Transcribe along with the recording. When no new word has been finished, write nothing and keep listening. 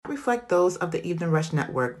reflect those of the Evening Rush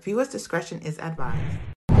Network. Viewers' discretion is advised.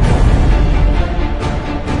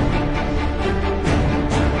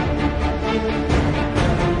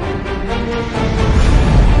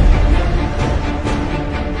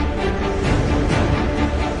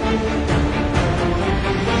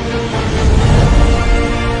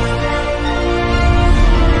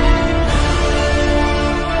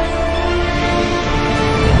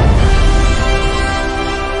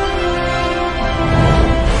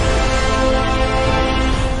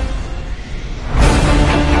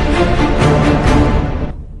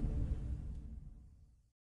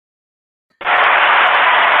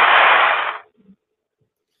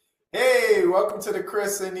 Welcome to the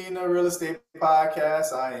Chris and Nina Real Estate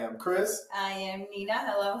Podcast. I am Chris. I am Nina.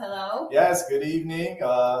 Hello, hello. Yes, good evening.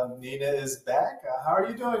 Nina is back. How are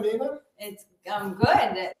you doing, Nina? I'm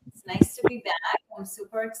good. It's nice to be back. I'm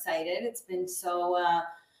super excited. It's been so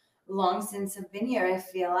long since I've been here, I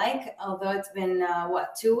feel like. Although it's been,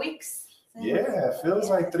 2 weeks? Yeah, it feels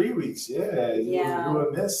like 3 weeks. Yeah. You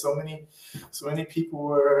were missed. So many people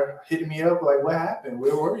were hitting me up like, what happened?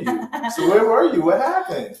 Where were you? So where were you? What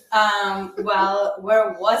happened? Well,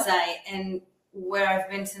 where was I? And where I've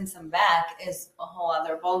been since I'm back is a whole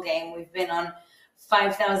other ball game. We've been on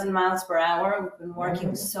 5,000 miles per hour. We've been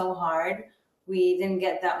working so hard. We didn't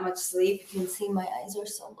get that much sleep. You can see my eyes are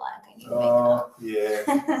so black. I need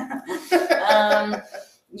makeup.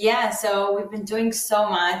 Yeah, so we've been doing so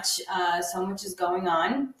much. So much is going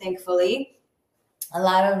on, thankfully. A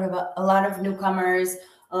lot of newcomers,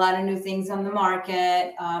 a lot of new things on the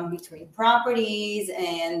market, between properties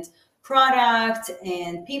and product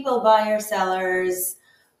and people, buyers, sellers.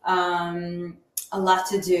 A lot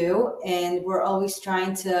to do, and we're always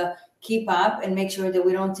trying to keep up and make sure that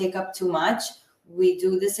we don't take up too much. We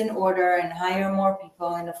do this in order and hire more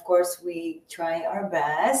people. And of course, we try our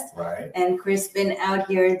best. Right. And Chris been out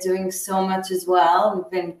here doing so much as well.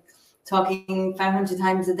 We've been talking 500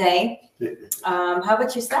 times a day. How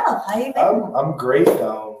about yourself? How you been? I'm great.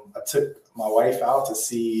 I took my wife out to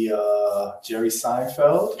see Jerry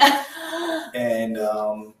Seinfeld. And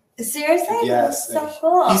seriously? yes. That's so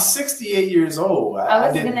cool. He's 68 years old.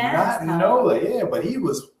 I did not know that. Yeah, but he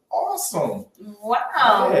was awesome.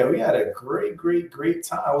 Wow. Yeah, we had a great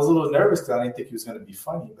time. I was a little nervous because I didn't think he was going to be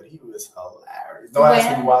funny, but he was hilarious. Don't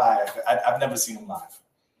ask me why. I've never seen him live.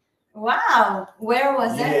 Wow. Where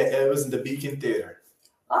was it? Yeah, it was in the Beacon Theater.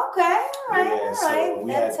 Okay. All right. Yeah, all right.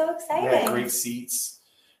 That's so exciting. We had great seats,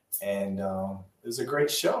 and it was a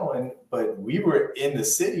great show. But we were in the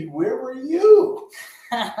city. Where were you?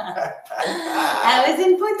 I was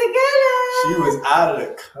in Punta Cana. She was out of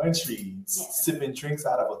the country, sipping drinks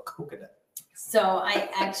out of a coconut. So I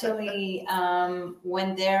actually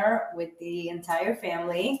went there with the entire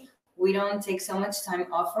family. We don't take so much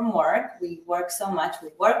time off from work. We work so much. We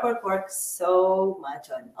work so much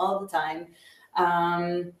all the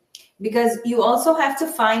time. Because you also have to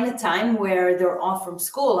find a time where they're off from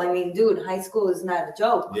school. I mean, dude, high school is not a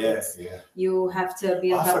joke. Yes, yeah. You have to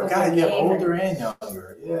be on top of your game. I forgot you have older and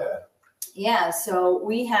younger. Yeah. Yeah, so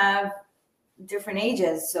we have different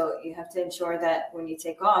ages. So you have to ensure that when you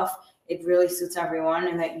take off, it really suits everyone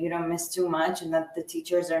and that you don't miss too much and that the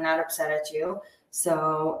teachers are not upset at you.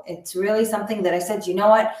 So it's really something that I said, you know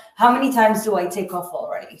what? How many times do I take off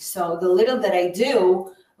already? So the little that I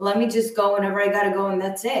do, let me just go whenever I got to go, and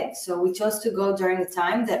that's it. So we chose to go during a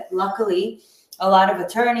time that luckily a lot of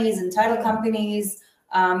attorneys and title companies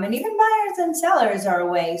and even buyers and sellers are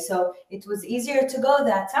away. So it was easier to go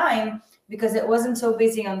that time because it wasn't so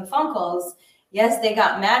busy on the phone calls. Yes, they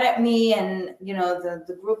got mad at me and,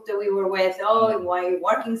 the group that we were with, why are you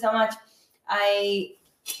working so much?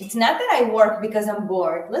 It's not that I work because I'm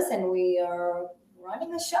bored. Listen, we are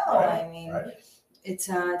running a show. Right, I mean, right. It's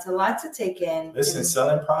a lot to take in. Listen,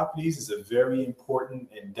 selling properties is a very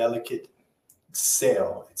important and delicate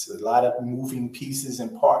sale. It's a lot of moving pieces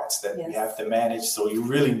and parts that you have to manage. So you're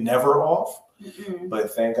really never off. Mm-mm.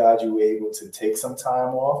 But thank God you were able to take some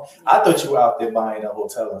time off. I thought you were out there buying a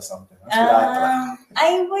hotel or something. That's what I thought.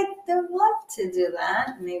 I would have loved to do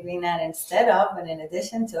that. Maybe not instead of, but in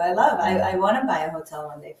addition to. I want to buy a hotel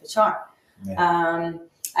one day for sure. Yeah.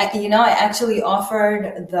 I actually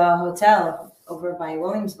offered the hotel over by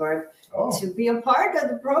Williamsburg to be a part of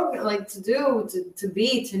the program, like to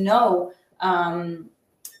know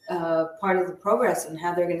part of the progress and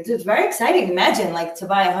how they're going to do. It's very exciting. Imagine like to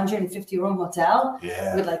buy a 150 room hotel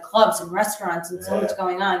with like clubs and restaurants and so much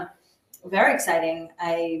going on. Very exciting.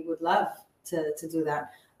 I would love to do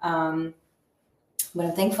that. But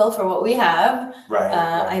I'm thankful for what we have. Right.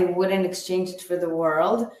 I wouldn't exchange it for the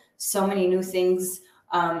world. So many new things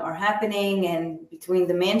are happening, and between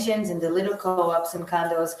the mansions and the little co-ops and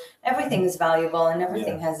condos, everything is valuable and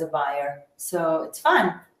everything has a buyer. So it's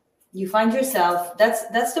fun. You find yourself,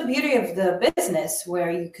 that's the beauty of the business,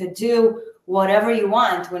 where you could do whatever you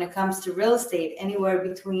want when it comes to real estate, anywhere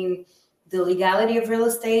between the legality of real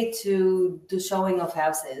estate to the showing of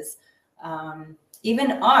houses.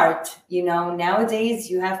 Even art, nowadays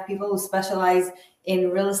you have people who specialize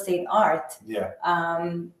in real estate art. Yeah.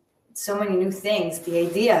 So many new things, the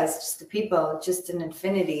ideas, just the people, just an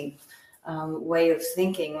infinity way of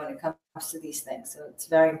thinking when it comes to these things. So it's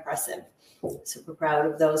very impressive. Super proud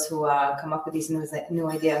of those who come up with these new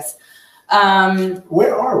ideas.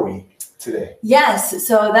 Where are we today? Yes,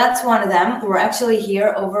 so that's one of them. We're actually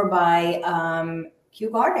here over by Kew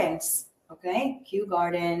Gardens. Okay, Kew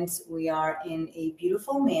Gardens. We are in a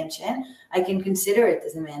beautiful mansion. I can consider it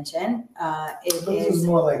as a mansion. It is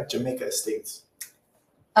more like Jamaica Estates.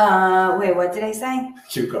 Wait, what did I say?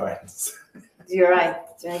 Kew Gardens. You're right.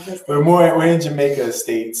 We're in Jamaica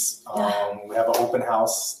Estates. We have an open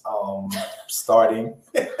house starting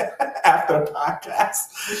after the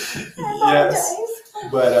podcast. Yes,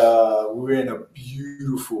 but we're in a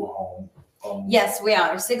beautiful home. Yes, we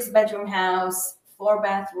are. 6-bedroom house, 4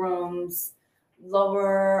 bathrooms,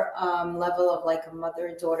 lower level of like a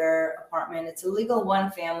mother-daughter apartment. It's a legal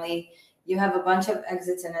 1 family. You have a bunch of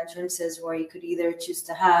exits and entrances where you could either choose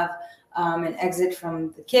to have an exit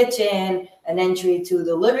from the kitchen, an entry to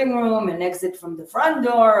the living room, an exit from the front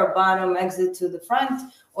door, a bottom exit to the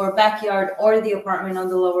front or backyard, or the apartment on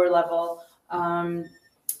the lower level.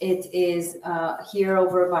 It is here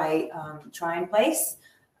over by Tryon Place.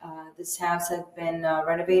 This house has been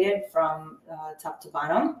renovated from top to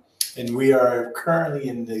bottom. And we are currently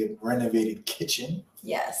in the renovated kitchen.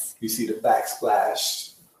 Yes. You see the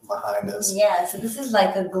backsplash behind us. Yeah, so this is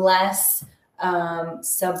like a glass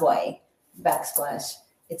subway backsplash.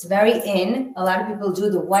 It's very in. A lot of people do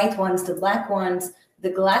the white ones, the black ones. The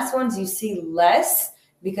glass ones you see less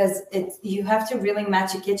because you have to really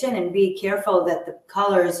match a kitchen and be careful that the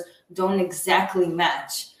colors don't exactly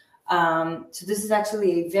match. So this is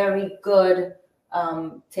actually a very good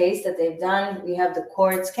taste that they've done. We have the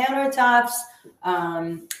quartz countertops.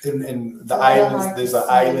 And the islands, there's an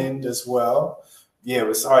island as well. Yeah, it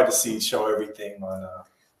was hard to show everything on.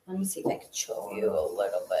 Let me see if I can show you a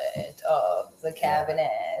little bit of the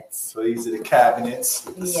cabinets. So these are the cabinets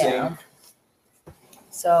with the sink.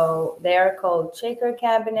 So they're called shaker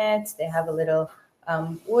cabinets. They have a little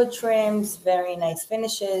wood trims, very nice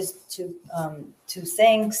finishes, 2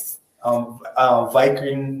 sinks.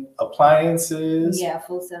 Viking appliances. Yeah,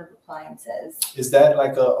 full set of appliances. Is that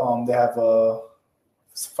like they have a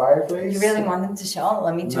fireplace? You really want them to show?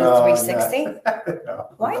 Let me do a 360. No,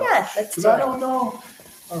 Why not? Let's do it. I don't know.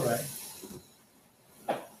 All right.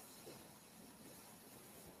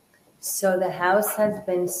 So the house has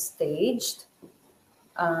been staged.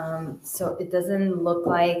 So it doesn't look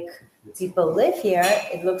like people live here.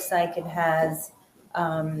 It looks like it has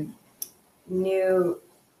new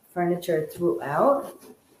furniture throughout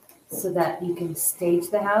so that you can stage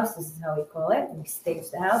the house. This is how we call it. We stage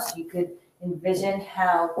the house. You could envision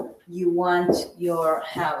how you want your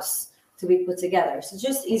house to be put together. So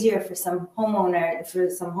just easier for some homeowner, for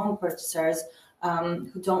some home purchasers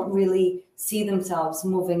who don't really see themselves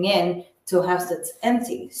moving in to a house that's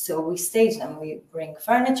empty. So we stage them. We bring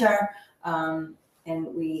furniture and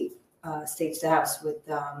we stage the house with,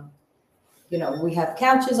 we have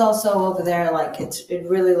couches also over there. Like it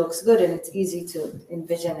really looks good and it's easy to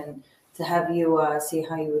envision and to have you see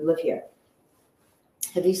how you would live here.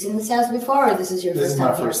 Have you seen this house before, or this is your first time?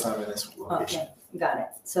 This is my first time in this location. Okay, got it.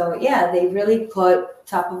 So yeah, they really put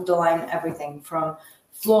top of the line everything from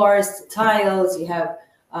floors to tiles. You have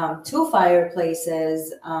 2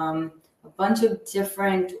 fireplaces, a bunch of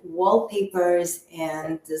different wallpapers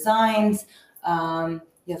and designs. You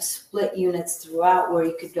have split units throughout where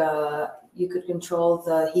you could control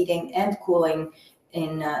the heating and cooling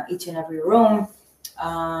in each and every room.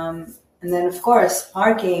 And then of course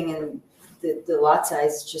parking, and the lot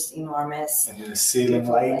size is just enormous. And then the ceiling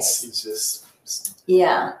lights is just.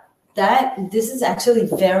 Yeah, this is actually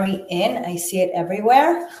very in. I see it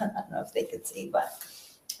everywhere. I don't know if they could see, but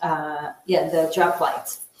the drop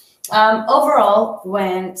lights. Overall,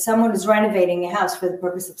 when someone is renovating a house for the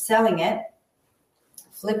purpose of selling it,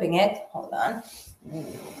 flipping it, hold on,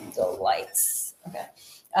 the lights. Okay.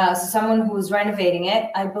 So someone who is renovating it,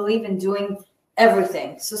 I believe in doing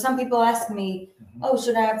everything. So some people ask me,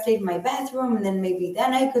 should I update my bathroom and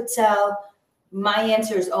then I could sell? My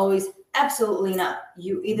answer is always absolutely not.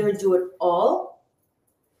 You either do it all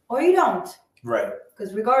or you don't. Right.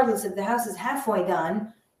 Because regardless if the house is halfway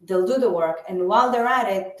done, they'll do the work, and while they're at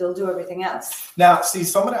it, they'll do everything else. Now, see,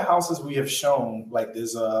 some of the houses we have shown, like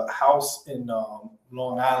there's a house in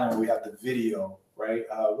Long Island. We have the video, right?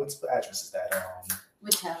 What's the address? Is that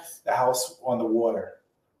Which house? the house on the water?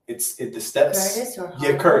 The steps. Curtis or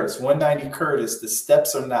Yeah, Curtis, 190 Curtis. The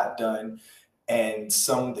steps are not done, and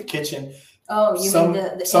the kitchen. Oh, you mean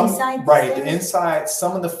the inside? Right, the inside.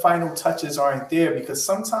 Some of the final touches aren't there because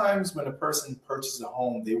sometimes when a person purchases a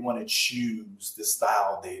home, they want to choose the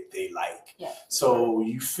style they like. Yeah. So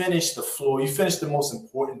you finish the floor, you finish the most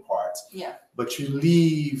important parts. Yeah. But you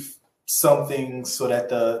leave something so that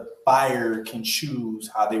the buyer can choose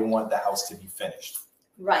how they want the house to be finished.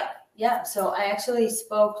 Right. Yeah. So I actually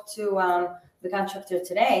spoke to the contractor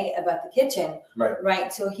today about the kitchen. Right.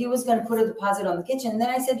 Right. So he was going to put a deposit on the kitchen. And then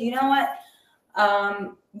I said, you know what?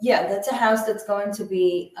 Yeah, that's a house that's going to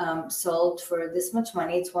be sold for this much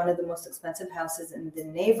money. It's one of the most expensive houses in the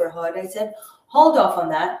neighborhood. I said, hold off on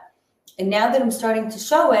that. And now that I'm starting to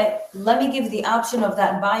show it, let me give the option of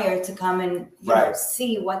that buyer to come and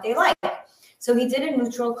see what they like. So he did a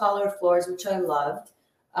neutral color floors, which I loved.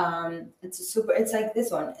 It's like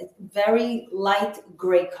this one. It's very light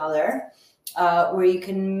gray color, where you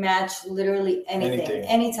can match literally anything,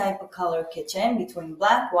 any type of color kitchen between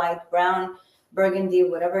black, white, brown, burgundy,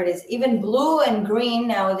 whatever it is. Even blue and green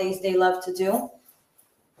nowadays they love to do.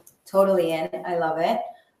 Totally in. I love it.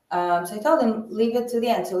 So I told them, leave it to the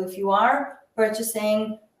end. So if you are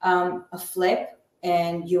purchasing a flip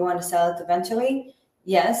and you want to sell it eventually,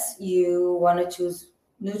 yes, you want to choose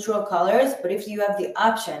neutral colors. But if you have the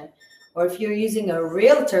option, or if you're using a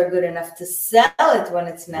realtor good enough to sell it when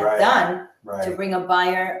it's not done, to bring a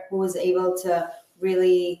buyer who is able to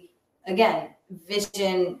really, again,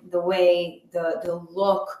 vision the way, the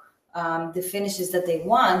look, the finishes that they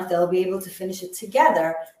want, they'll be able to finish it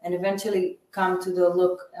together and eventually come to the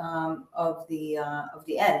look of the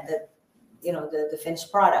end, that the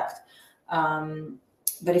finished product.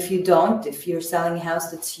 But if you don't, if you're selling a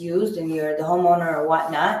house that's used and you're the homeowner or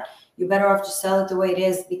whatnot, you're better off to sell it the way it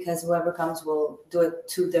is, because whoever comes will do it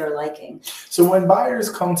to their liking. So when buyers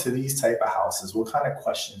come to these type of houses, what kind of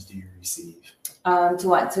questions do you receive? To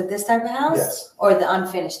what? To this type of house? Yes. Or the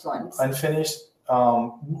unfinished ones? Unfinished.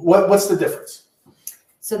 What's the difference?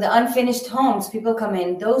 So the unfinished homes, people come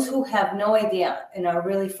in, those who have no idea and are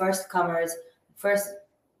really first comers, first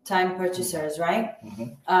time purchasers, right?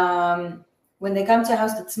 Mm-hmm. When they come to a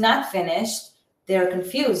house that's not finished, they're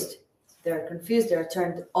confused. They're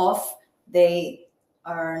turned off. They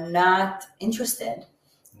are not interested.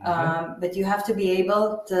 Mm-hmm. But you have to be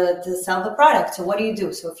able to sell the product. So what do you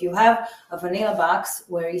do? So if you have a vanilla box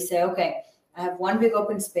where you say, okay, I have one big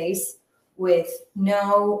open space with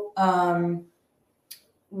no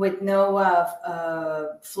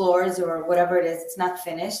floors or whatever it is, it's not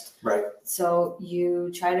finished. Right. So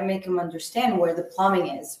you try to make them understand where the plumbing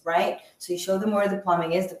is, right? So you show them where the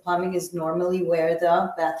plumbing is. The plumbing is normally where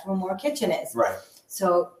the bathroom or kitchen is. Right.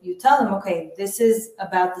 So you tell them, okay, this is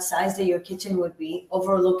about the size that your kitchen would be,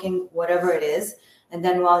 overlooking whatever it is. And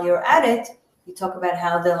then while you're at it, you talk about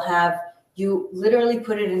how they'll have, you literally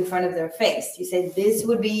put it in front of their face. You say, this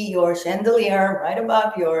would be your chandelier right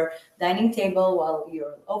above your dining table while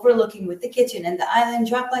you're overlooking with the kitchen, and the island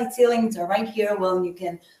drop light ceilings are right here. Well, you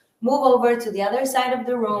can move over to the other side of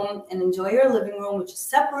the room and enjoy your living room, which is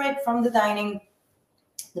separate from the dining,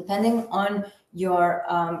 depending on your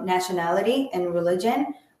nationality and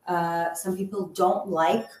religion. Some people don't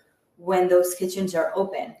like when those kitchens are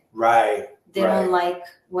open. Right. They don't like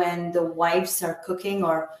when the wives are cooking,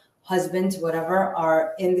 or husbands, whatever,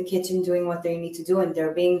 are in the kitchen doing what they need to do and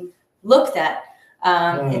they're being looked at.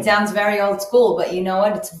 It sounds very old school, but you know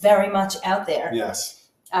what? It's very much out there. Yes.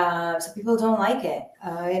 So people don't like it.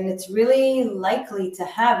 And it's really likely to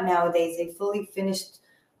have nowadays a fully finished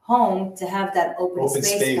home to have that open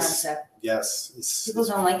space concept. Yes. People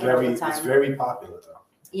don't like it all the time. It's very popular though.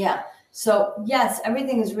 Yeah. So yes,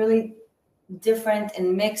 everything is really different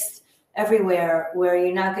and mixed everywhere, where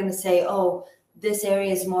you're not going to say, oh, this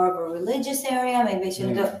area is more of a religious area, maybe I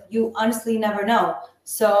shouldn't do. You honestly never know.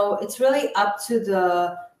 So it's really up to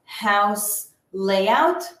the house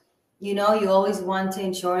layout. You always want to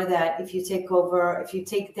ensure that if you take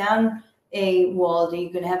down a wall, that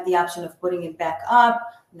you're going to have the option of putting it back up,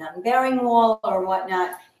 non-bearing wall or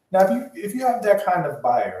whatnot. Now, if you have that kind of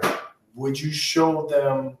buyer, would you show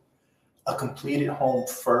them a completed home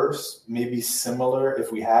first, maybe similar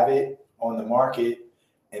if we have it on the market,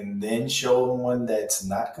 and then show them one that's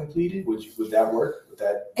not completed? Would that work?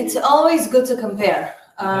 It's always good to compare.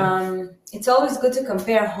 It's always good to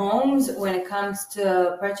compare homes when it comes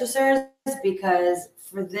to purchasers, because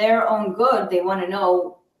for their own good, they want to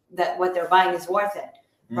know that what they're buying is worth it.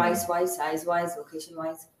 price-wise, size-wise,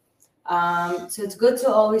 location-wise. So it's good to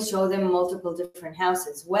always show them multiple different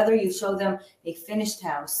houses, whether you show them a finished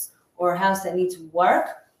house or a house that needs work,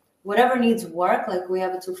 whatever needs work. Like we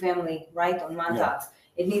have a 2-family, right, on Montauk.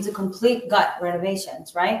 It needs a complete gut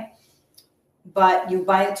renovations, right? But you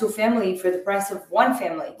buy a 2-family for the price of 1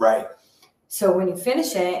 family. Right. So when you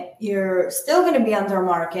finish it, you're still going to be under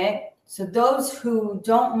market. So those who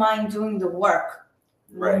don't mind doing the work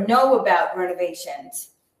know about renovations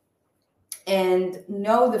and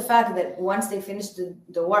know the fact that once they finish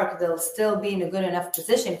the work, they'll still be in a good enough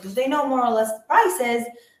position because they know more or less the prices,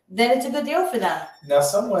 then it's a good deal for them. Now,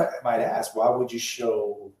 someone might ask, why would you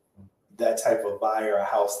show that type of buyer a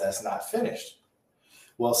house that's not finished?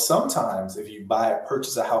 Well, sometimes if you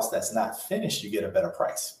purchase a house that's not finished, you get a better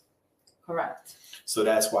price. Correct. So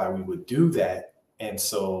that's why we would do that. And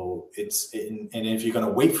so and if you're going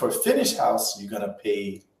to wait for a finished house, you're going to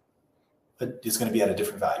pay, it's going to be at a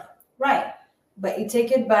different value. Right. But you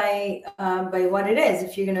take it by what it is.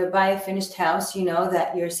 If you're going to buy a finished house, you know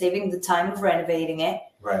that you're saving the time of renovating it.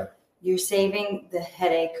 Right. You're saving the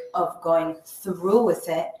headache of going through with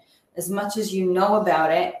it. As much as you know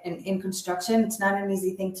about it, and in construction, it's not an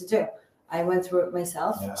easy thing to do. I went through it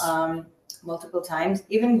myself multiple times.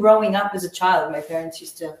 Even growing up as a child, my parents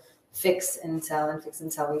used to fix and sell.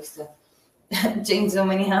 We used to change so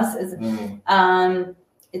many houses.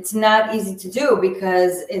 It's not easy to do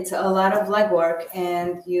because it's a lot of legwork,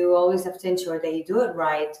 and you always have to ensure that you do it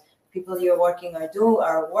right. People you're working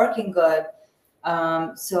are working good.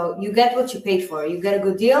 So you get what you paid for. You get a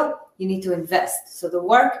good deal, you need to invest. So the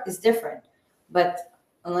work is different. But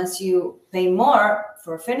unless you pay more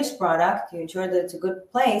for a finished product, you ensure that it's a good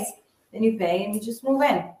place, then you pay and you just move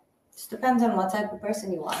in. Just depends on what type of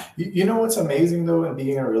person you are. You know what's amazing though, in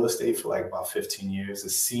being in real estate for like about 15 years,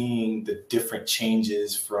 is seeing the different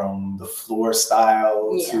changes from the floor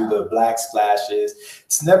style to the black splashes.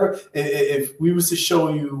 It's never, if we was to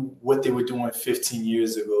show you what they were doing 15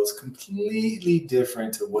 years ago, it's completely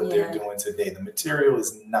different to what they're doing today. The material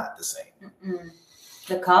is not the same.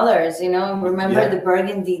 The colors, remember the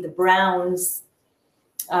burgundy, the browns.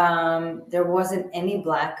 There wasn't any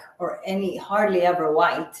black or hardly ever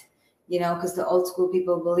white. Because the old school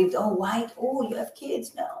people believed, white, you have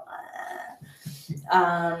kids. No.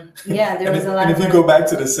 There was a lot. And if you go back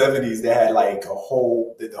to the 70s, they had like the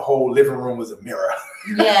whole living room was a mirror.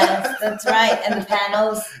 Yes, that's right. And the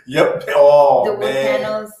panels. Yep. Oh, the wood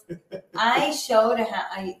panels.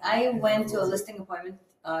 I went to a listing appointment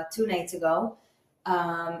 2 nights ago,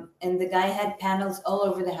 and the guy had panels all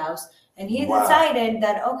over the house. And he decided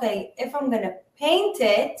that, okay, if I'm going to paint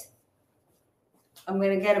it, I'm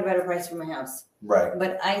going to get a better price for my house. Right.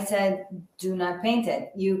 But I said, do not paint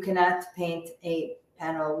it. You cannot paint a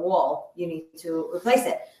panel wall. You need to replace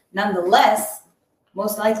it. Nonetheless,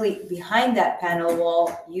 most likely behind that panel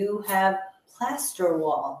wall, you have plaster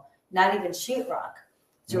wall, not even sheetrock.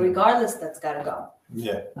 So regardless, that's got to go.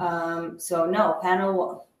 Yeah. So no, panel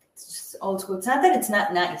wall, it's just old school. It's not that it's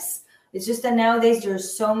not nice. It's just that nowadays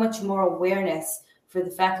there's so much more awareness for the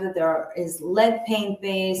fact that there is lead paint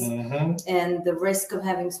base and the risk of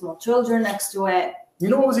having small children next to it. You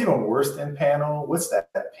know what was even worse than panel? What's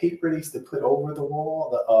that paper they used to put over the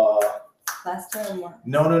wall? Plaster or what?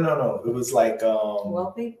 No. It was like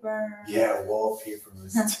wallpaper. Yeah, wallpaper.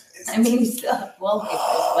 I mean, you still have wallpapers,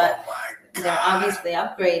 but they're obviously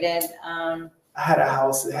upgraded. I had a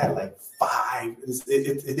house that had like 5.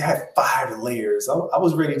 It had 5 layers. I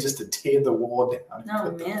was ready just to tear the wall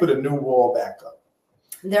down, put a new wall back up.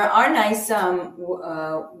 There are nice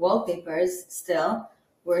wallpapers still.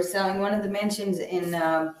 We're selling one of the mansions in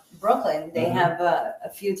Brooklyn. They have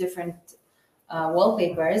a few different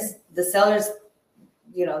wallpapers. The sellers,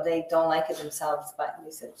 they don't like it themselves, but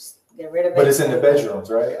we said just get rid of it. But it's in the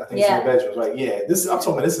bedrooms, right? I think it's in the bedrooms, right? Yeah. I'm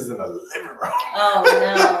talking. This is in the living room. Oh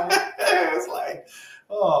no! It's like,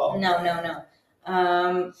 oh. No.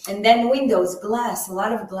 And then windows, glass. A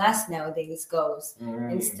lot of glass nowadays goes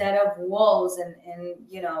instead of walls and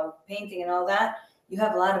painting and all that. You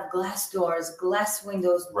have a lot of glass doors, glass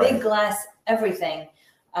windows, big glass, everything.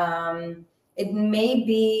 It may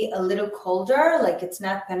be a little colder, like it's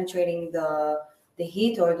not penetrating the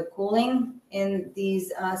heat or the cooling in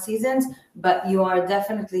these seasons, but you are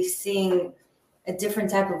definitely seeing a different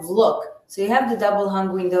type of look. So you have the double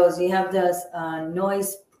hung windows, you have the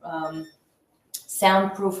noise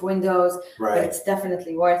soundproof windows, but it's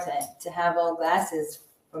definitely worth it to have all glasses,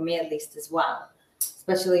 for me at least as well,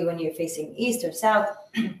 especially when you're facing east or south.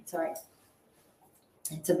 Sorry.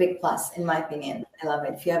 It's a big plus in my opinion. I love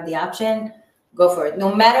it. If you have the option, go for it.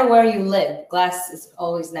 No matter where you live, glass is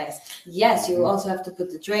always nice. Yes, you also have to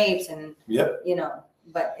put the drapes and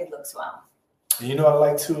but it looks well. And you know what I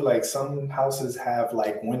like too? Like some houses have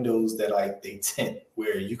like windows that like they tint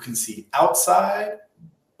where you can see outside,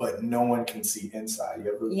 but no one can see inside.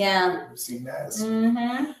 You ever seen that? It's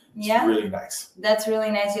really nice. That's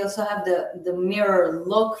really nice. You also have the mirror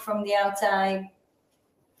look from the outside,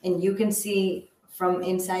 and you can see from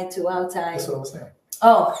inside to outside. That's what I'm saying.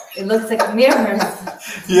 Oh, it looks like mirrors.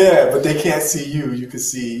 Yeah, but they can't see you. You can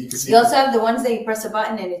see. You also have the ones that you press a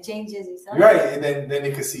button and it changes. Right, and then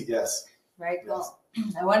they can see. Yes. Right. Yes. Well,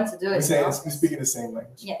 I wanted to do it. We're speaking the same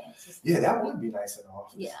language. Yeah. Yeah, that would be nice in the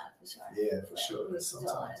office. Yeah, for sure. Yeah, for sure.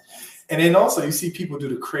 Sometimes. And then also you see people do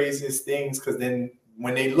the craziest things because then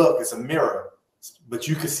when they look, it's a mirror, but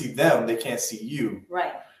you can see them. They can't see you.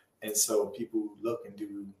 Right. And so people look and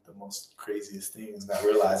do the most craziest things, not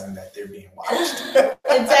realizing that they're being watched.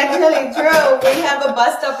 It's actually true. We have a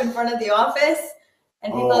bus stop in front of the office,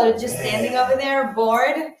 and people are just standing over there,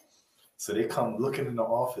 bored. So they come looking in the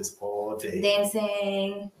office all day.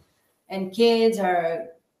 Dancing, and kids are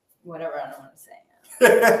whatever, I don't want to say.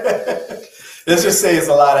 Let's just say it's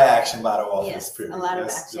a lot of action by the office. Yes, period. a lot of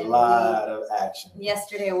action. A lot of action.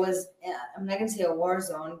 Yesterday was, I'm not going to say a war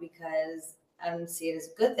zone because I don't see it as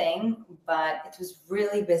a good thing, but it was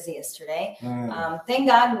really busy yesterday. Thank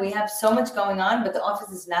God we have so much going on, but the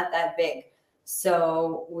office is not that big.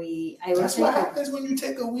 So that's what happens when you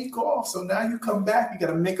take a week off. So now you come back, you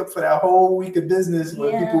got to make up for that whole week of business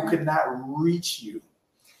where people could not reach you.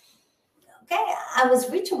 Okay, I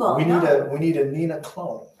was reachable. We need a Nina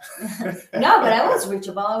clone. No, but I was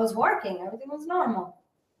reachable. I was working. Everything was normal.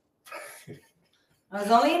 I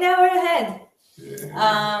was only an hour ahead.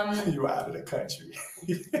 You out of the country.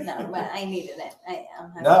 No, but I needed it.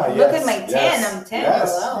 Look at my tan. I'm tan.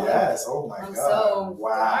 Yes. Oh my God. So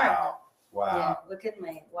wow. Yeah, look at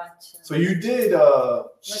my watch. So you did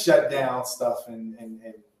shut down stuff and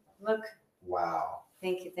look. Wow.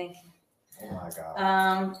 Thank you. Oh my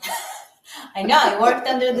God. I know, I worked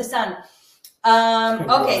under the sun.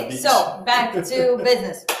 Okay, so back to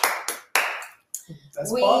business. That's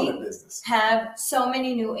part of the business. We have so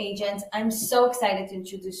many new agents. I'm so excited to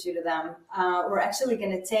introduce you to them. We're actually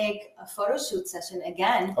going to take a photo shoot session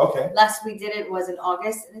again. Okay. Last we did it was in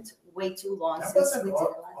August, and it's way too long since we did it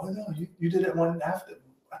last. Oh no, you did it one after.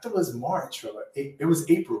 I thought it was March or it was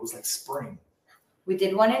April. It was like spring. We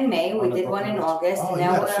did one in May. We did one in August. Oh,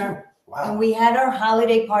 now and we had our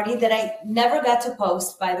holiday party that I never got to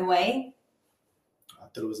post, by the way. I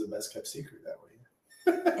thought it was the best kept secret that way.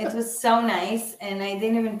 It was so nice, and I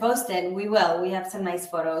didn't even post it. We will. We have some nice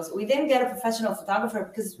photos. We didn't get a professional photographer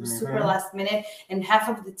because it was super last minute, and half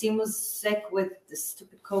of the team was sick with the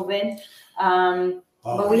stupid COVID.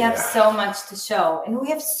 But we have so much to show, and we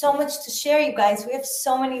have so much to share, you guys. We have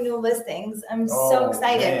so many new listings. I'm so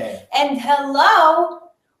excited. Man. And hello,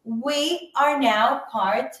 we are now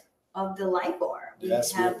part of the LIBOR.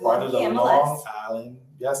 Yes, we're part of the Long Island.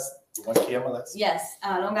 Yes. One key MLS. Yes,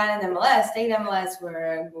 Long Island MLS, State MLS.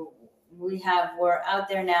 We're out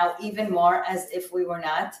there now even more as if we were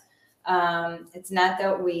not. It's not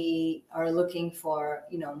that we are looking for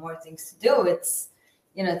more things to do. It's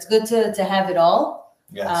it's good to have it all.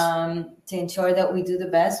 Yes. To ensure that we do the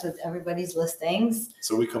best with everybody's listings.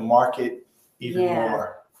 So we can market even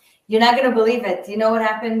more. You're not gonna believe it. You know what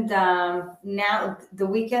happened now the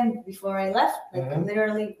weekend before I left,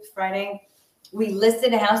 literally Friday. We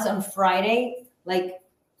listed a house on Friday, like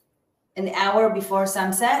an hour before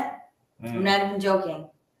sunset. I'm not even joking.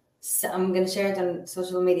 So I'm going to share it on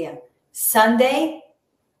social media. Sunday,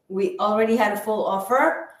 we already had a full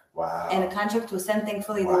offer. Wow. And the contract was sent.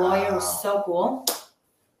 Thankfully, the lawyer was so cool.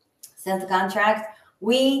 Sent the contract.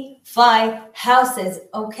 We fly houses,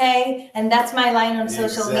 okay? And that's my line on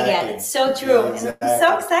social media. It's so true. And I'm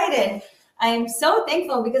so excited. I am so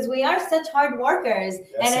thankful because we are such hard workers.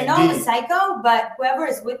 Yes, and I know I'm a psycho, but whoever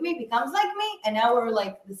is with me becomes like me. And now we're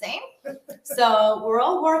like the same. So we're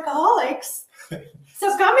all workaholics.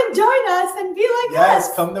 So come and join us and be like us.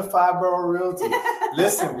 Yes, come to Fibro Realty.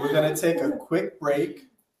 Listen, we're going to take a quick break.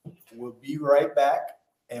 We'll be right back.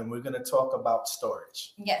 And we're going to talk about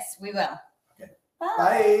storage. Yes, we will. Okay.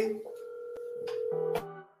 Bye.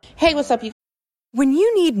 Hey, what's up, you? When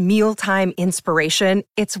you need mealtime inspiration,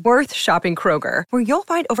 it's worth shopping Kroger, where you'll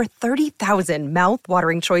find over 30,000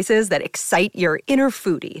 mouth-watering choices that excite your inner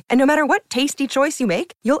foodie. And no matter what tasty choice you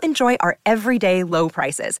make, you'll enjoy our everyday low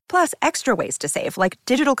prices, plus extra ways to save, like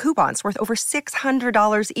digital coupons worth over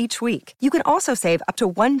 $600 each week. You can also save up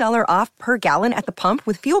to $1 off per gallon at the pump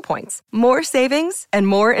with fuel points. More savings and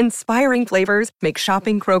more inspiring flavors make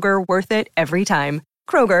shopping Kroger worth it every time.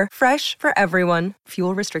 Kroger, fresh for everyone.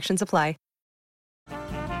 Fuel restrictions apply.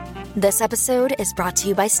 This episode is brought to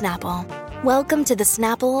you by Snapple. Welcome to the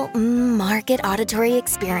Snapple Market Auditory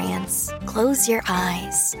Experience. Close your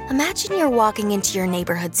eyes. Imagine you're walking into your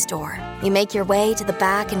neighborhood store. You make your way to the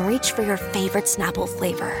back and reach for your favorite Snapple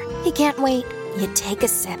flavor. You can't wait. You take a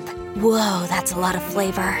sip. Whoa, that's a lot of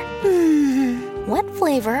flavor. What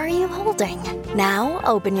flavor are you holding? Now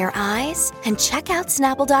open your eyes and check out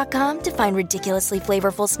Snapple.com to find ridiculously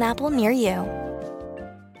flavorful Snapple near you.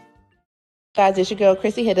 Guys, it's your girl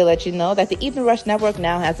Chrissy here to let you know that the Evening Rush Network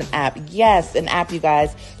now has an app. Yes, an app, you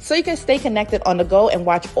guys, so you can stay connected on the go and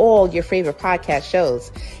watch all your favorite podcast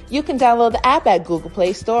shows. You can download the app at Google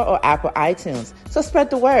Play Store or Apple iTunes. So spread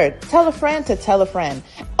the word. Tell a friend to tell a friend.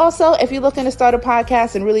 Also, if you're looking to start a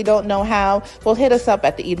podcast and really don't know how, well, hit us up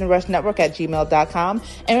at the Evening Rush Network at gmail.com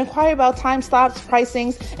and inquire about time slots,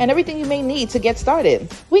 pricings, and everything you may need to get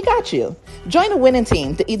started. We got you. Join the winning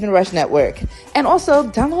team, the Evening Rush Network. And also,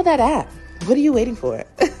 download that app. What are you waiting for?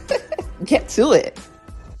 Get to it.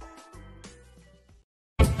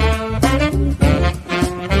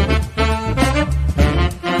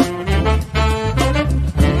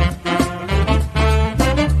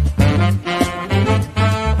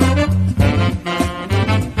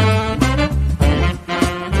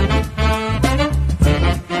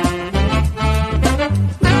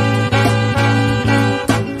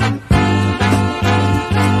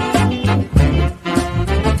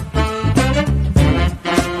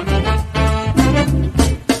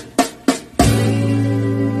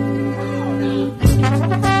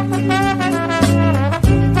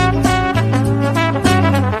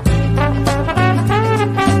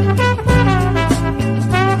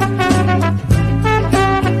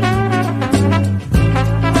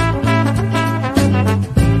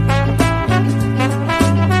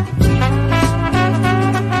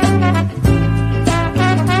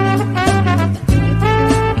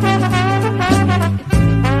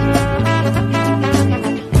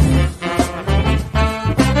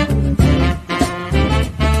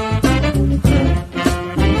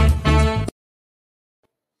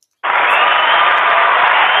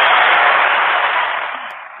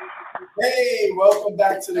 Hey, welcome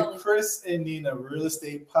back to the Chris and Nina Real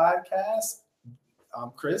Estate Podcast.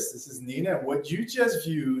 I'm Chris. This is Nina. And what you just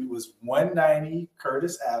viewed was 190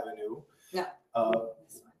 Curtis Avenue. No.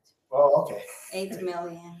 Well, okay. 8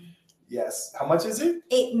 million. Yes. How much is it?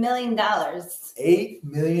 $8 million. $8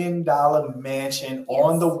 million mansion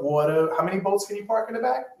on the water. How many boats can you park in the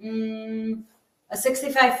back? A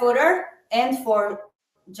 65-footer and 4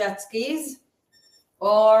 jet skis,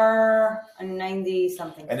 or a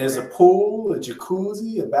 90-something. And there's a pool, a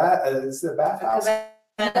jacuzzi, a bath. Is it a bathhouse?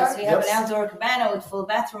 Cabana. So we have an outdoor cabana with full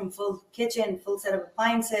bathroom, full kitchen, full set of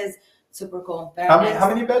appliances. Super cool. Very nice. How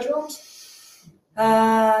many bedrooms?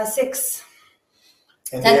 6.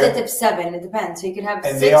 And Tentative 7. It depends. So you can have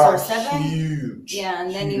 6 or 7. Huge. Yeah,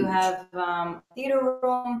 and then you have theater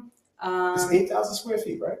room. It's 8,000 square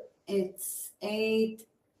feet, right? It's 8.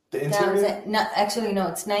 The interior? No, actually, no,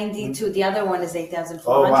 it's 92. The other one is 8,400.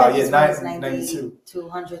 Oh, wow. Yeah, This one is 92.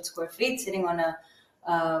 200 square feet, sitting on a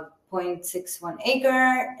 0.61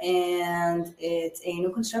 acre, and it's a new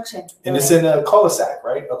construction. And it's in a cul-de-sac,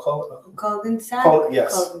 right? Cul-de-sac?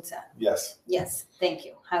 Yes. Cul-de-sac. Yes. Yes, thank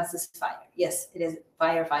you. House is fire. Yes, it is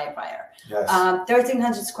fire. Yes.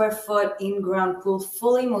 1,300 square foot in-ground pool,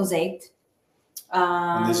 fully mosaiced.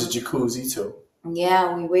 And there's a jacuzzi, too.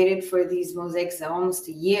 Yeah, we waited for these mosaics almost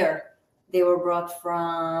a year. They were brought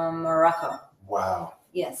from Morocco. Wow.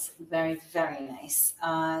 Yes, very, very nice.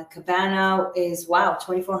 Cabana is,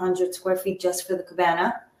 2,400 square feet just for the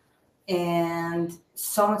cabana. And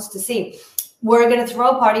so much to see. We're going to throw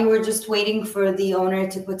a party. We're just waiting for the owner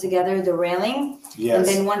to put together the railing. Yes. And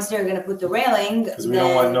then once they're going to put the railing. Because we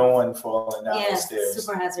don't want no one falling down the stairs.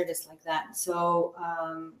 Super hazardous like that. So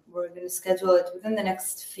we're going to schedule it within the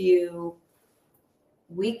next few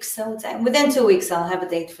weeks, I would say. Within 2 weeks, I'll have a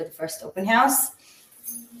date for the first open house.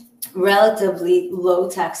 Relatively low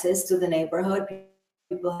taxes to the neighborhood.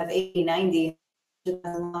 People have 80, 90. There's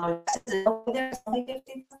only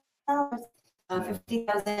 $50,000.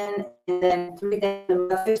 50,000 and then 3,000,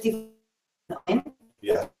 50,000.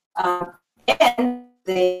 Yeah. And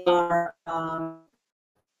they are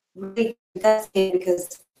really testing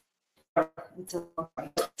because it's a low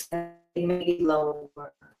price. They may be lower.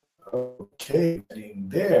 Okay,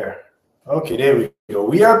 there. Okay, there we go.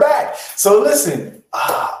 We are back. So listen,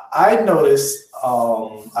 I noticed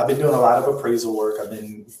I've been doing a lot of appraisal work. I've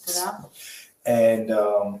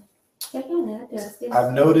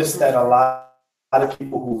noticed that a lot of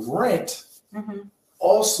people who rent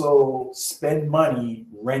also spend money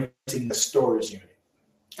renting a storage unit.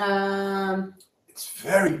 Um, It's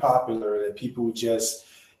very popular that people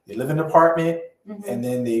they live in an apartment and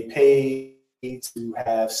then they pay to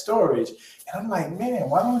have storage. And I'm like, man,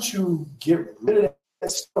 why don't you get rid of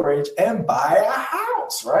that storage and buy a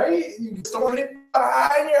house, right? You can store it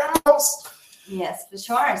behind your house. Yes, for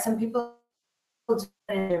sure. Some people do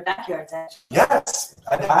it in their backyards, actually. Yes,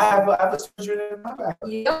 I have a storage unit in my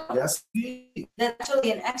backyard. Yes, that's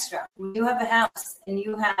actually an extra. When you have a house and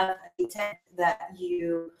you have a tent that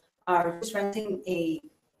you are just renting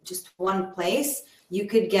just one place, you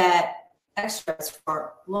could get extras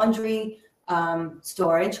for laundry,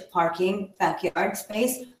 storage, parking, backyard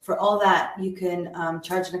space. For all that, you can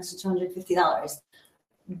charge an extra $250.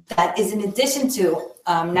 That is in addition to,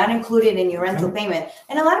 not included in your rental payment.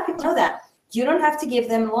 And a lot of people know that. You don't have to give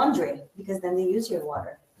them laundry because then they use your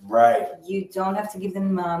water. Right. You don't have to give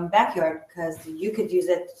them backyard because you could use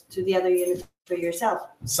it to the other unit for yourself.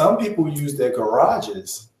 Some people use their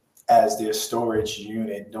garages as their storage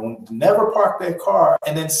unit. Don't never park their car,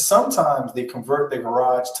 and then sometimes they convert their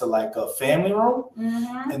garage to like a family room,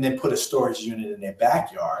 and then put a storage unit in their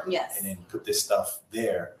backyard. Yes. And then put this stuff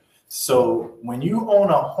there. So when you own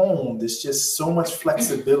a home, there's just so much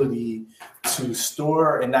flexibility to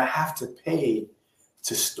store and not have to pay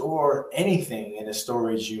to store anything in a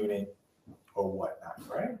storage unit or whatnot,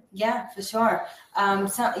 right? Yeah, for sure.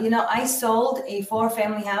 So I sold a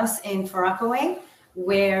 4-family house in Far Rockaway,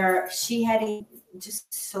 where she had a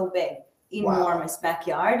just so big, enormous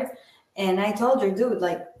backyard. And I told her, dude,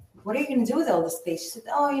 like, what are you going to do with all this space? She said,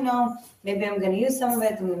 oh, maybe I'm going to use some of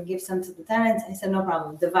it. I'm going to give some to the tenants. I said, no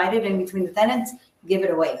problem. Divide it in between the tenants, give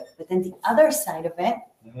it away. But then the other side of it,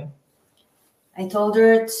 I told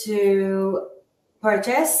her to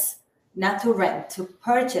purchase, not to rent, to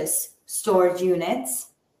purchase storage units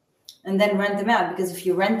and then rent them out. Because if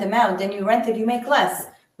you rent them out, then you rent it, you make less.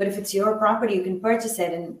 But if it's your property, you can purchase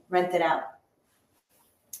it and rent it out,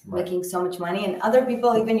 making so much money. And other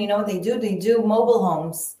people, even, they do mobile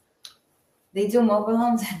homes. They do mobile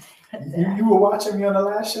homes. You were watching me on the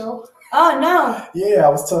last show? Oh, no. Yeah, I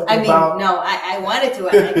was talking about... No, I wanted to.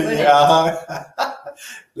 I couldn't.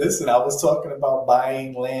 Listen, I was talking about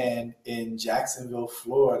buying land in Jacksonville,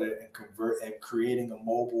 Florida, and creating a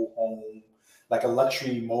mobile home, like a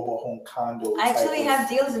luxury mobile home condo. I actually have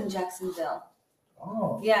deals in Jacksonville.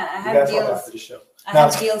 Oh, yeah, I have deals. After the show. I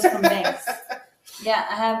have deals from banks. Yeah,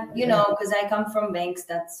 I have, because I come from banks.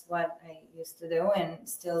 That's what I used to do and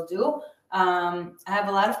still do. I have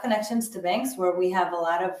a lot of connections to banks where we have a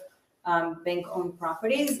lot of bank-owned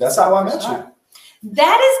properties. That's how I met you.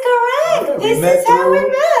 That is correct. Yeah, this is how we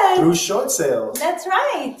met. Through short sales. That's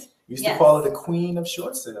right. We used to call her the queen of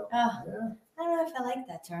short sale. Yeah. I don't know if I like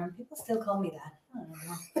that term. People still call me that.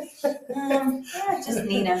 I don't know. Just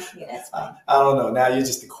Nina. Yeah, that's fine. I don't know. Now you're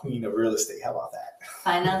just the queen of real estate. How about that?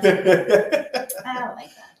 Finance. I don't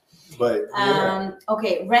like that. But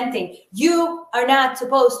okay, renting. You are not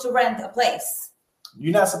supposed to rent a place.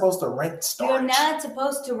 You're not supposed to rent storage. You're not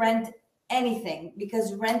supposed to rent anything,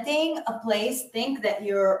 because renting a place, think that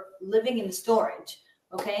you're living in storage.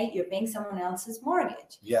 Okay, you're paying someone else's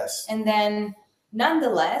mortgage. Yes. And then,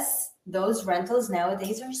 nonetheless, those rentals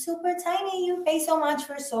nowadays are super tiny. You pay so much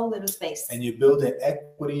for so little space. And you're building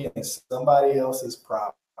equity in somebody else's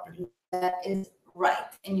property. That is right.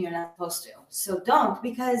 And you're not supposed to. So don't,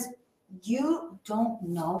 because you don't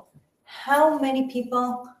know how many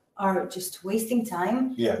people are just wasting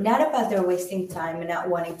time. Yeah. Not about their wasting time and not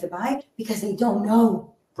wanting to buy, because they don't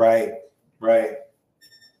know. Right.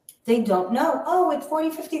 They don't know. Oh, with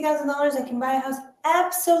 $40,000, $50,000, I can buy a house.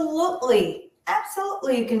 Absolutely.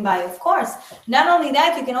 You can buy, of course. Not only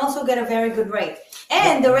that, you can also get a very good rate.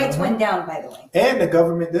 And the rates went down, by the way. And the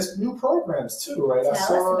government, there's new programs too, right? Tell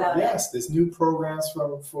us about it. There's new programs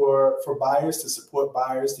for buyers, to support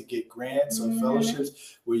buyers to get grants or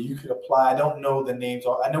fellowships where you could apply. I don't know the names.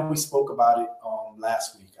 I know we spoke about it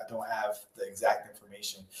last week. I don't have the exact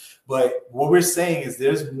information. But what we're saying is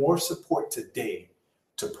there's more support today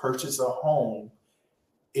to purchase a home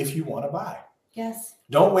if you want to buy. Yes.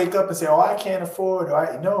 Don't wake up and say, I can't afford.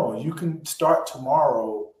 No, you can start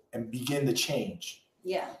tomorrow and begin to change.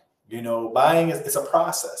 Yeah. Buying it's a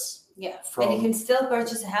process. Yeah. And you can still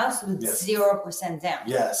purchase a house with 0% down.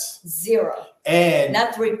 Yes. 0. And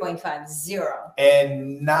not 3.5, 0.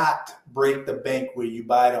 And not break the bank where you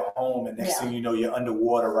buy the home and next thing you know, you're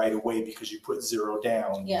underwater right away because you put 0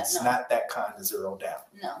 down. Yeah, it's not that kind of 0 down.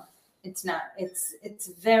 No, it's not. It's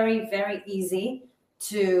very, very easy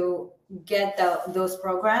to get those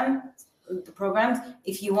programs.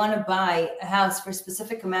 If you want to buy a house for a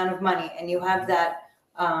specific amount of money and you have that,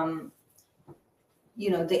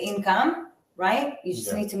 the income, right? You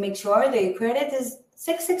just need to make sure that your credit is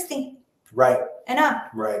 660. Right. and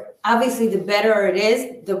up. Right. Obviously, the better it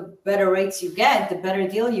is, the better rates you get, the better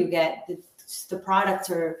deal you get. The products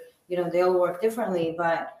are, they all work differently,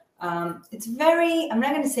 but it's very, I'm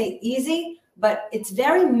not going to say easy, but it's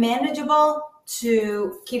very manageable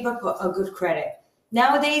to keep up a good credit.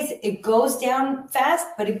 Nowadays, it goes down fast,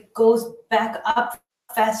 but it goes back up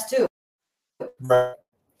fast too. Right.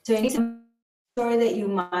 So you need to make sure that you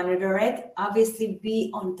monitor it. Obviously, be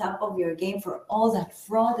on top of your game for all that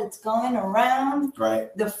fraud that's going around.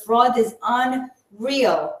 Right. The fraud is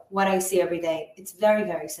unreal, what I see every day. It's very,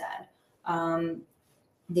 very sad.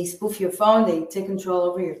 They spoof your phone. They take control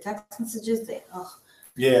over your text messages.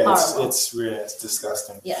 It's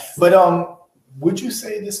disgusting. Yes. But would you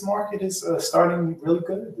say this market is starting really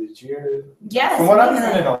good this year? Yes. From what I'm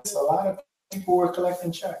hearing, a lot of people were collecting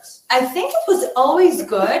checks. I think it was always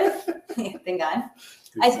good. Thank God.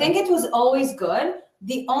 I think it was always good.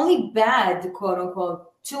 The only bad, quote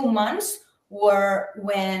unquote, 2 months were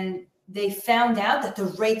when they found out that the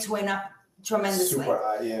rates went up tremendously. Super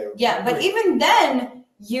high, yeah. Yeah, but even then,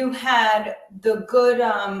 you had the good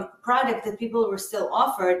product that people were still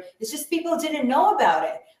offered. It's just people didn't know about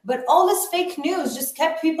it. But all this fake news just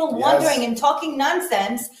kept people wondering and talking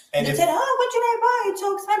nonsense. And they said, "Oh, what should I buy? It's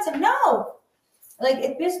so expensive." No, like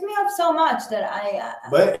it pissed me off so much that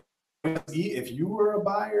But if you were a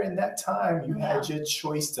buyer in that time, you had your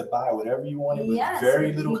choice to buy whatever you wanted with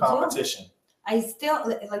very little competition. I still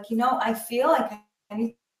I feel like I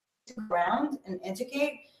need to go around and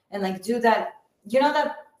educate and like do that.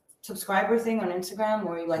 That subscriber thing on Instagram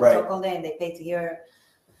where you talk all day and they pay to hear.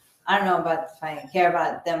 I don't know about if I care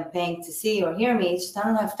about them paying to see or hear me. Just I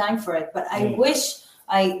don't have time for it. But I wish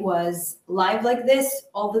I was live like this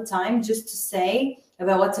all the time just to say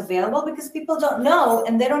about what's available because people don't know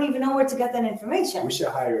and they don't even know where to get that information. We should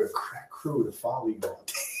hire a crack crew to follow you all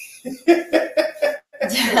day.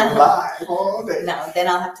 Live all day. No, then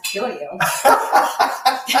I'll have to kill you.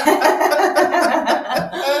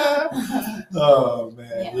 Oh,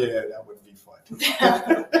 man. Yeah, that would be fun.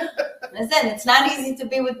 Listen, it's not easy to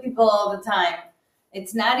be with people all the time.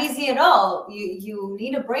 It's not easy at all. You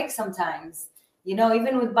need a break sometimes.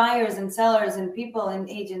 Even with buyers and sellers and people and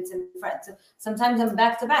agents and friends. Sometimes I'm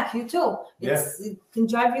back to back. You too. It can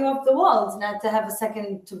drive you off the walls not to have a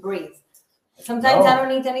second to breathe. Sometimes I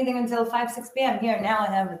don't eat anything until 5, 6 p.m. Here, now I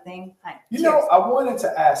have a thing. Hi. I wanted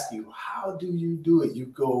to ask you, how do you do it? You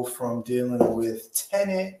go from dealing with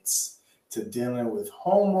tenants to dealing with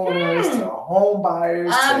homeowners, to home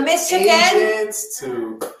buyers, to Miss agents,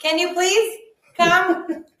 to... Can you please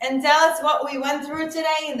come and tell us what we went through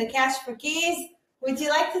today in the Cash for Keys? Would you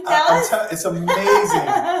like to tell us? It's amazing.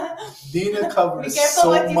 Dina covers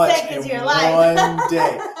so much in one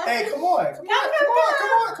day. Hey, come on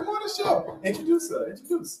the show. Introduce her.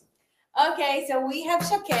 Okay, so we have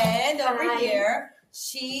Shaked over here.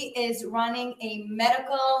 She is running a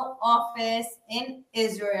medical office in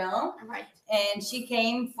Israel. Right. And she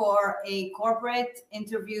came for a corporate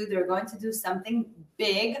interview. They're going to do something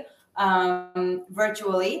big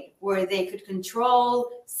virtually where they could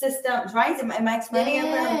control systems, right? Am I explaining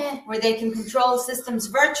it? Where they can control systems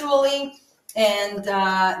virtually. And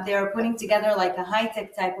they're putting together like a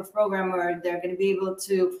high-tech type of program where they're going to be able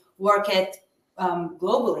to work it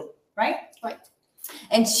globally, right? Right.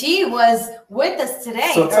 And she was with us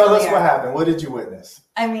today. So tell us what happened. What did you witness?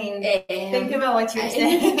 I mean, think about what you're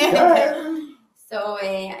saying. So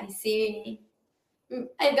I see,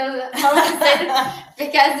 I don't know how to say it,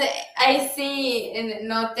 because I see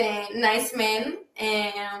not a nice man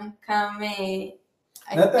come.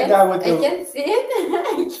 Not that guy with the... I can't see it.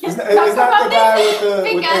 It's not the guy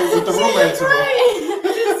with the roommate.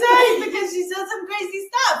 Sorry, because she said some crazy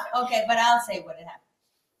stuff. Okay, but I'll say what it happened.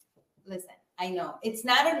 Listen, I know it's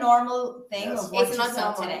not a normal thing of what you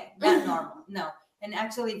saw today. Not normal, no. And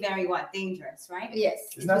actually very dangerous, right? Yes.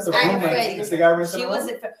 It's not the roommate. It's the guy renting the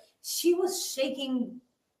room. She was shaking.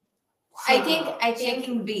 I think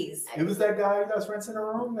shaking bees. It was that guy that was renting a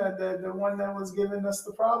room, the one that was giving us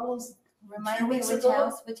the problems. Remind me which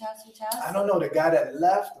house? I don't know. The guy that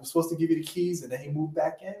left was supposed to give you the keys and then he moved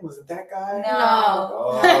back in. Was it that guy?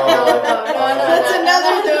 No. No. That's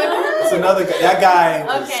another dude. That's another guy. That guy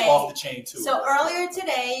was off the chain too. So earlier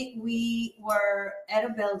today, we were at a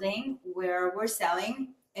building where we're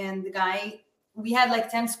selling, and the guy, we had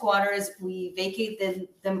like 10 squatters. We vacated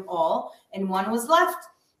them all, and one was left.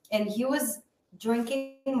 And he was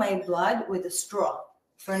drinking my blood with a straw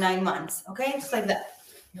for 9 months. Okay, just like that.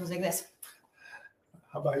 It was like this.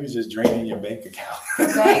 How about you just draining your bank account?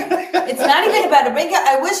 Okay, it's not even about a bank account.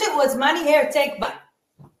 I wish it was money here, take, but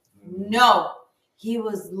no. He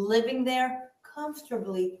was living there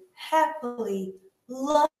comfortably, happily,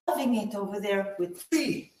 loving it over there with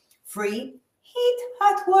free heat,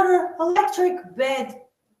 hot water, electric, bed,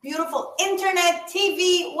 beautiful internet,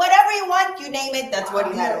 TV, whatever you want, you name it, that's what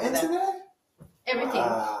you had over there. Everything.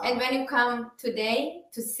 Wow. And when you come today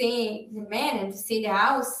to see the man and to see the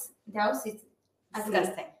house is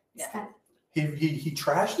Disgusting. Yeah. He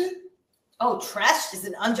trashed it? Oh, trashed is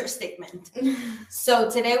an understatement. So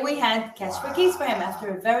today we had Cash for Keys for him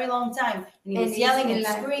after a very long time. And he was yelling and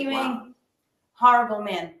screaming. Wow. Horrible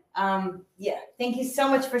man. Yeah, thank you so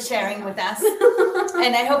much for sharing with us.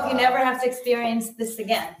 And I hope you never have to experience this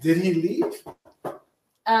again. Did he leave?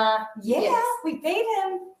 Yeah, Yes. we paid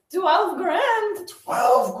him 12 grand.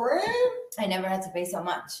 12 grand? I never had to pay so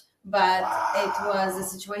much. But it was a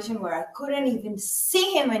situation where I couldn't even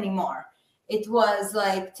see him anymore. It was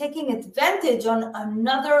like taking advantage on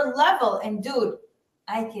another level. And dude,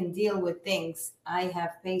 I can deal with things. I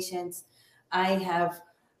have patience. I have,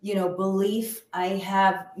 belief. I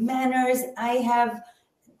have manners. I have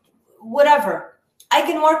whatever. I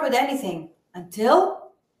can work with anything until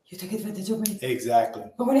you take advantage of me. Exactly.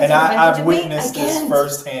 And I've witnessed this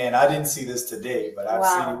firsthand. I didn't see this today, but I've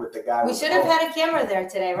seen it with the guy. We should have had a camera there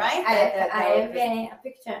today, right? I have a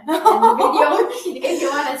picture and a video if you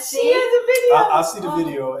want to see. She has a video. I'll see the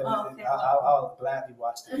video, and okay. I'll gladly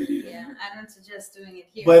watch the video. Yeah, I don't suggest doing it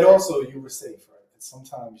here. But also, you were safe, right?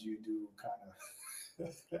 Sometimes you do kind of.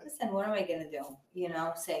 Listen, what am I gonna do?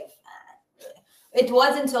 Safe. It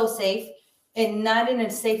wasn't so safe, and not in a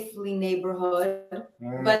safely neighborhood.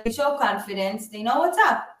 But they show confidence. They know what's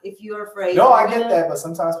up. If you're afraid. No, I get that, but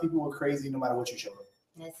sometimes people were crazy no matter what you showed them.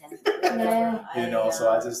 Listen.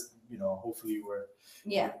 So I just, hopefully you were.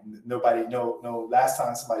 Yeah. Nobody, no. Last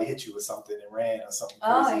time somebody hit you with something and ran or something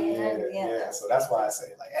crazy. Oh, yeah. So that's why I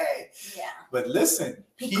say, like, hey. Yeah. But listen,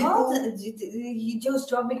 He called. He just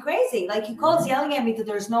drove me crazy. Like he calls yelling at me that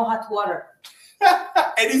there's no hot water.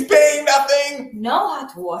 and he's paying nothing. No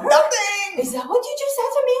hot water. Nothing. Is that what you just said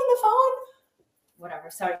to me on the phone? Whatever.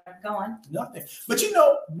 Sorry. Go on. Nothing. But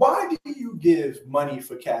why do you give money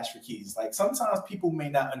for Cash for Keys? Like sometimes people may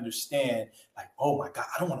not understand, like, oh my God,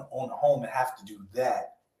 I don't want to own a home and have to do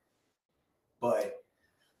that. But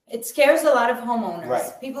it scares a lot of homeowners.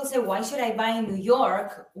 Right. People say, why should I buy in New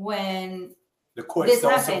York when the courts this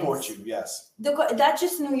don't happens? support you? Yes. That's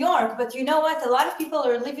just New York. But you know what? A lot of people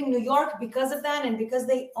are leaving New York because of that and because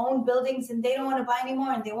they own buildings and they don't want to buy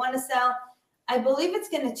anymore and they want to sell. I believe it's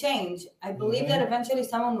going to change. I believe that eventually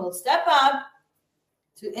someone will step up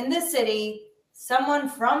in the city, someone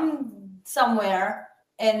from somewhere,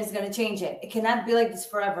 and is going to change it. It cannot be like this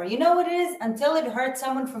forever. You know what it is? Until it hurts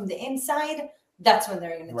someone from the inside, that's when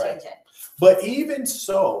they're going to change it. But even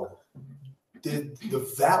so, the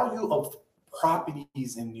value of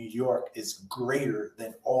properties in New York is greater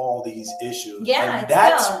than all these issues. Yeah, and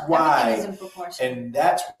that's why. Everything is in proportion. And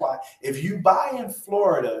that's why, if you buy in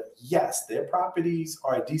Florida, yes, their properties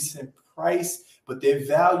are a decent price, but their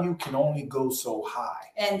value can only go so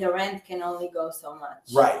high. And the rent can only go so much.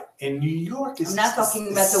 Right. In New York, I'm not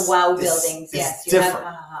talking about the wow buildings. Yes, you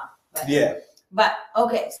different. But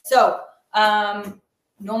okay, so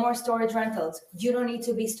no more storage rentals. You don't need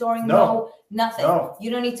to be storing nothing. No.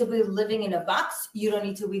 You don't need to be living in a box. You don't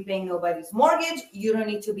need to be paying nobody's mortgage. You don't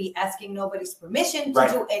need to be asking nobody's permission to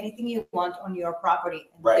do anything you want on your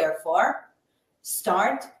property. And therefore,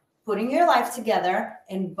 start putting your life together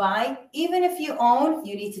and buy. Even if you own,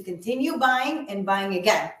 you need to continue buying and buying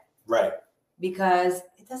again. Right. Because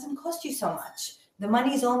it doesn't cost you so much. The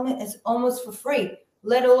money is almost for free,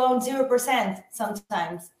 let alone 0%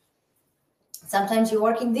 sometimes. Sometimes you're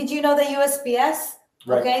working. Did you know that USPS?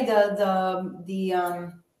 Right. Okay, the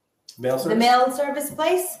mail service? The mail service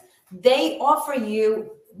place, they offer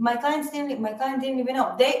you. My client didn't even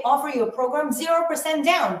know. They offer you a program 0%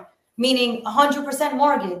 down, meaning 100%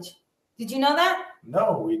 mortgage. Did you know that?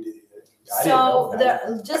 No, we did. So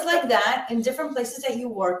just like that, in different places that you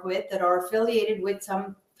work with that are affiliated with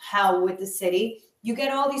somehow with the city, you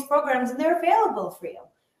get all these programs and they're available for you.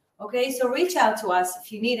 Okay, so reach out to us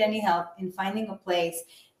if you need any help in finding a place,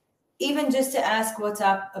 even just to ask what's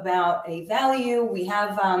up about a value. We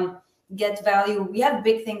have Get Value. We have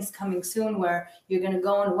big things coming soon where you're going to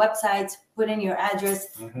go on websites, put in your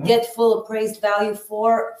address, get full appraised value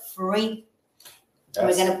for free.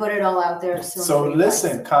 We're going to put it all out there soon. So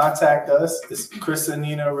listen, contact us. It's Chris and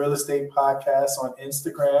Nina Real Estate Podcast on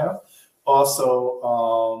Instagram.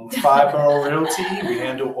 Also, Five Borough Realty. We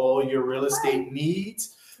handle all your real estate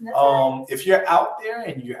needs. If you're out there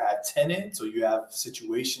and you have tenants or you have a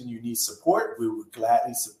situation you need support, we would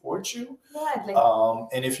gladly support you. Gladly.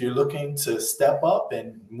 And if you're looking to step up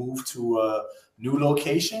and move to a new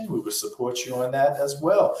location, we would support you on that as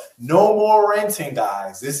well. No more renting,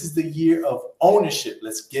 guys. This is the year of ownership.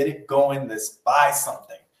 Let's get it going. Let's buy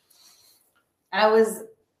something.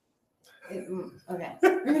 Okay.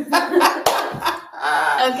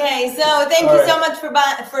 Okay, so thank you so much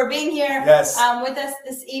for being here with us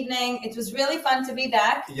this evening. It was really fun to be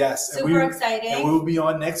back. Yes. Super exciting. And we'll be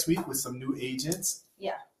on next week with some new agents.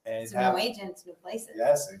 Yeah. And some new agents, new places.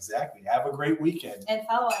 Yes, exactly. Have a great weekend. And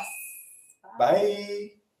follow us.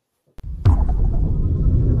 Bye.